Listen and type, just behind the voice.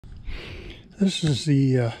This is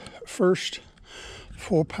the first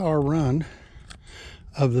full power run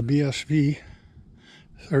of the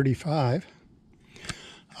BSV35.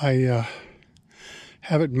 I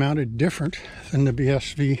have it mounted different than the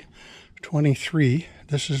BSV23.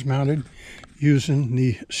 This is mounted using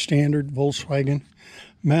the standard Volkswagen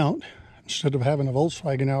mount. Instead of having a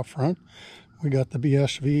Volkswagen out front, we got the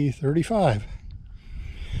BSV35.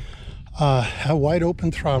 A wide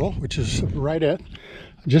open throttle, which is right at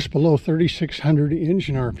just below 3,600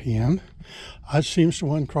 engine RPM. It seems to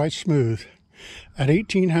run quite smooth. At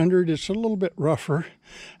 1,800, it's a little bit rougher.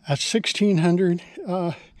 At 1,600,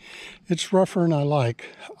 it's rougher than I like.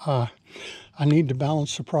 I need to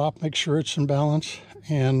balance the prop, make sure it's in balance,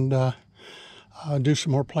 and do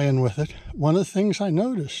some more playing with it. One of the things I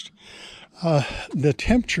noticed, the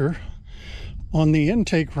temperature on the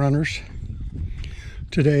intake runners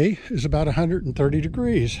today is about 130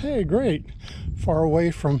 degrees. Hey, great. Far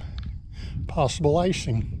away from possible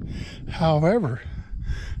icing. However,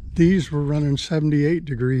 these were running 78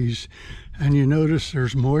 degrees, and you notice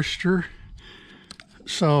there's moisture.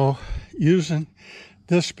 So using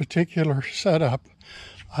this particular setup,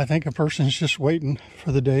 I think a person's just waiting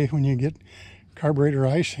for the day when you get carburetor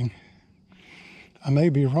icing. I may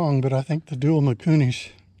be wrong, but I think the dual Makunis,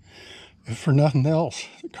 if for nothing else,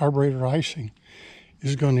 the carburetor icing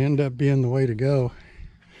is going to end up being the way to go.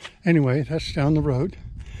 Anyway, that's down the road.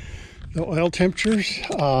 The oil temperatures,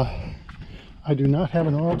 I do not have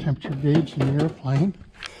an oil temperature gauge in the airplane.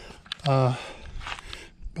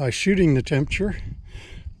 By shooting the temperature,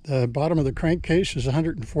 the bottom of the crankcase is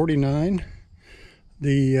 149.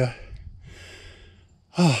 The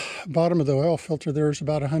bottom of the oil filter there is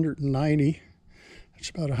about 190. It's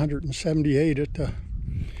about 178 at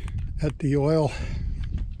the oil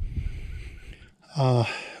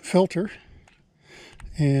filter.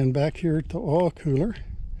 And back here at the oil cooler,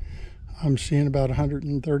 I'm seeing about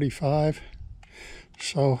 135.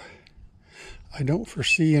 So I don't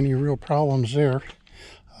foresee any real problems there,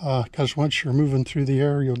 because once you're moving through the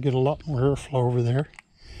air, you'll get a lot more airflow over there.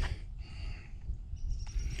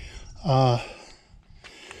 The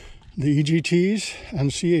EGTs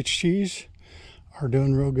and CHTs are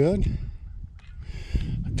doing real good.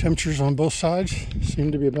 Temperatures on both sides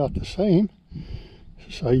seem to be about the same,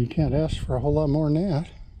 so you can't ask for a whole lot more than that.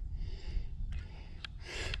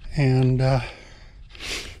 And I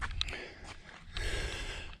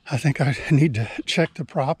think I need to check the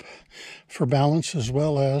prop for balance, as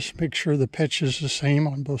well as make sure the pitch is the same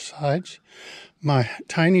on both sides. My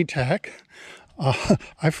tiny tack,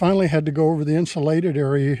 I finally had to go over the insulated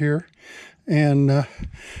area here, and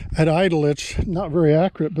at idle it's not very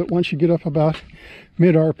accurate, but once you get up about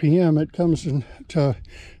mid RPM, it comes into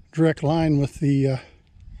direct line with the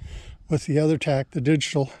other tack, the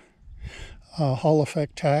digital Hall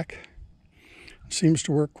effect tack. It seems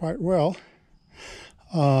to work quite well.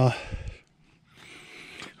 We'll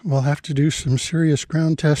have to do some serious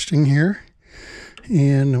ground testing here,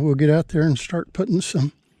 and we'll get out there and start putting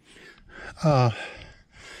some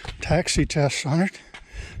taxi tests on it.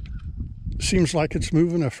 Seems like it's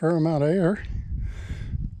moving a fair amount of air,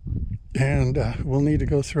 and we'll need to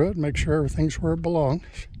go through it and make sure everything's where it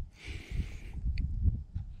belongs.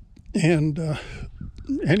 And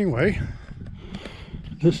anyway,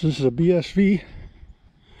 this is a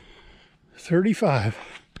BSV35.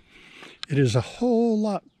 It is a whole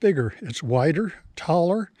lot bigger. It's wider,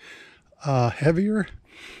 taller, heavier.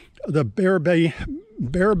 The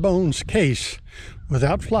bare bones case,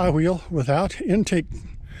 without flywheel, without intake,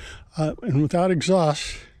 and without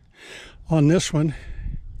exhaust on this one.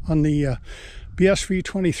 On the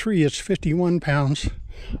BSV23, it's 51 pounds.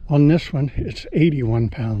 On this one, it's 81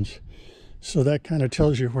 pounds. So that kind of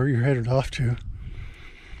tells you where you're headed off to.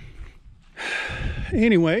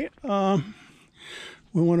 Anyway,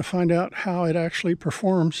 we want to find out how it actually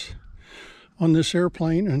performs on this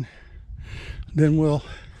airplane, and then we'll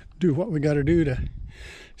do what we got to do to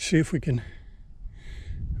see if we can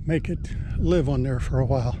make it live on there for a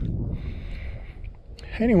while.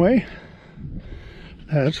 Anyway,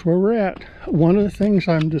 that's where we're at. One of the things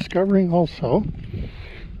I'm discovering also,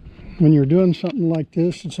 when you're doing something like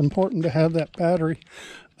this, it's important to have that battery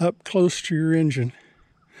up close to your engine.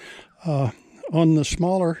 On the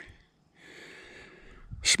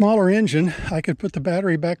smaller engine, I could put the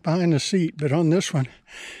battery back behind the seat, but on this one,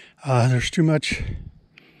 there's too much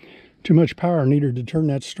power needed to turn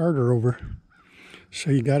that starter over. So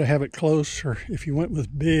you got to have it close, or if you went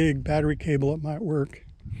with big battery cable, it might work.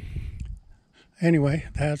 Anyway,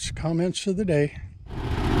 that's comments of the day.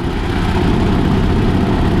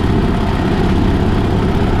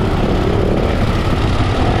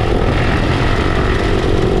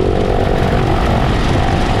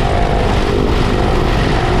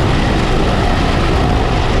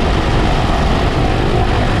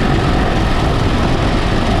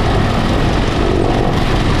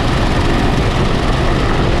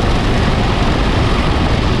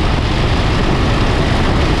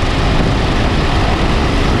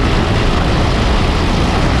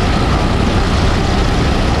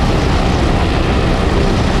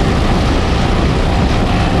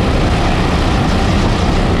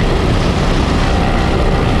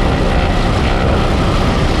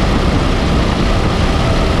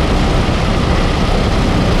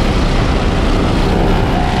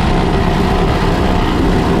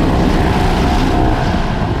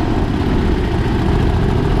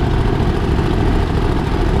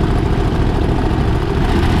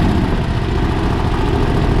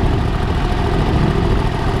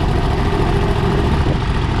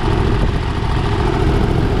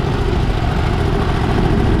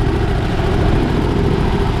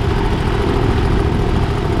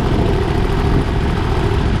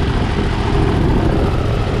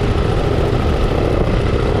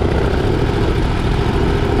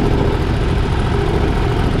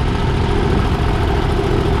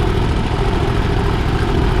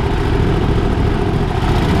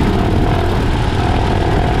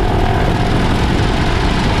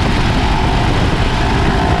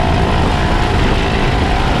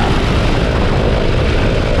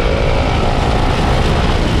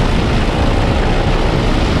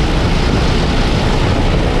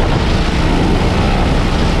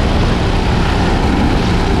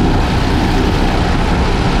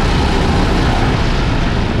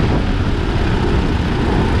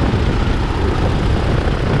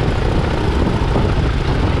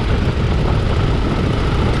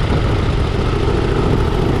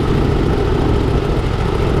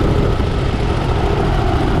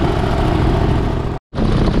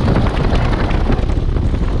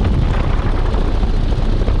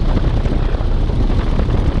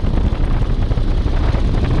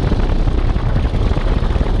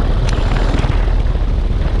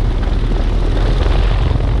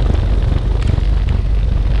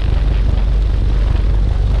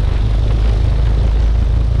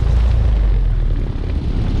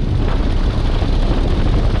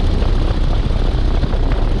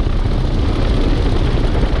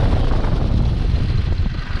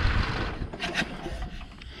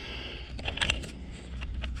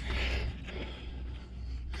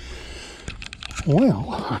 Well,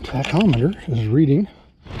 our tachometer is reading